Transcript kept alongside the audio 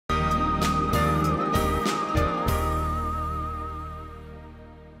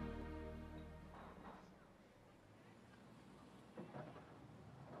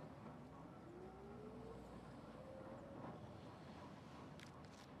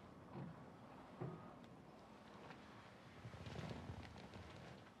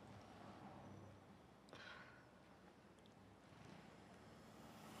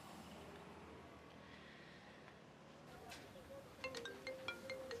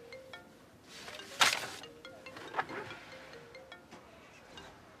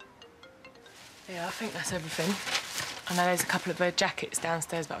Yeah, I think that's everything. I know there's a couple of jackets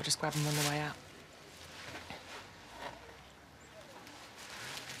downstairs, but I'll just grab them on the way out.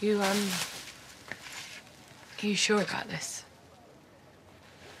 Are you sure about this?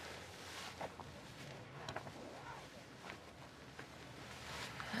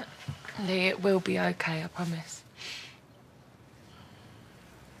 Lee, it will be okay, I promise.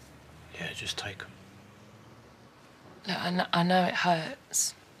 Yeah, just take them. Look, I know it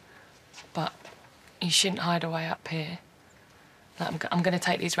hurts, but you shouldn't hide away up here. Like, I'm going to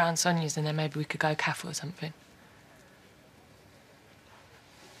take these round Sonia's and then maybe we could go cafe or something.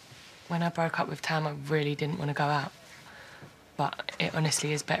 When I broke up with Tam, I really didn't want to go out. But it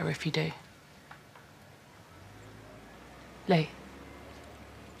honestly is better if you do. Lee.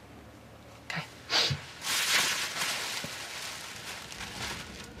 Okay.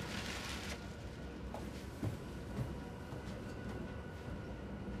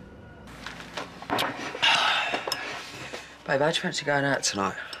 Babe, how'd you fancy going out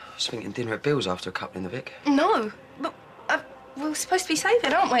tonight? I was thinking dinner at Bill's after a couple in the Vic. No, but we're supposed to be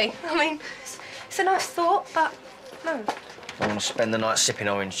saving, aren't we? I mean, it's a nice thought, but no. I want to spend the night sipping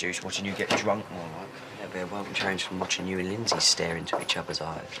orange juice, watching you get drunk more like. That'd be a welcome change from watching you and Lindsay stare into each other's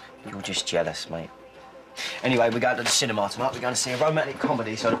eyes. You're just jealous, mate. Anyway, we're going to the cinema tonight. We're going to see a romantic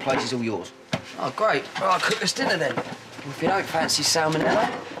comedy, so the place is all yours. Oh, great. Well, I'll cook us dinner then. If you don't fancy salmonella,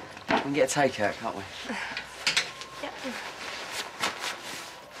 we can get a takeout, can't we? Yep.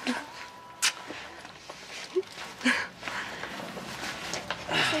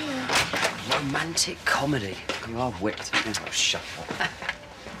 Romantic comedy. You are whipped. Oh, shut up.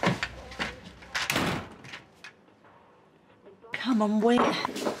 Come on, Whit.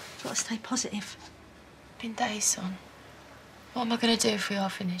 You've got to stay positive. Been days, son. What am I going to do if we are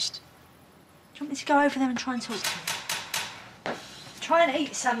finished? Do you want me to go over there and try and talk to you? Try and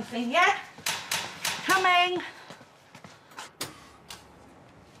eat something, yeah? Coming.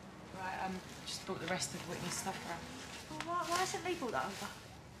 Right, just brought the rest of Whitney's stuff around. Well, why hasn't Lee brought that over?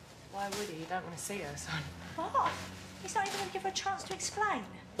 Why would he? You don't want to see her, son. What? He's not even going to give her a chance to explain.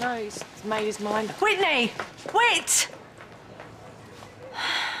 No, he's made his mind up. Whitney! Whit!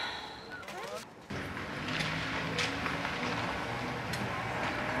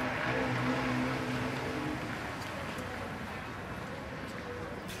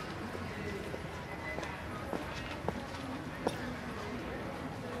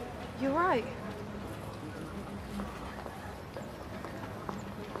 You're right.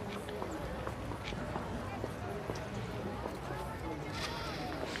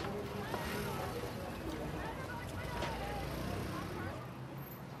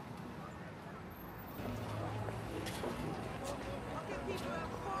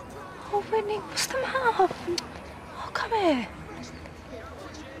 Oh, Whitney, what's the matter? Oh, come here.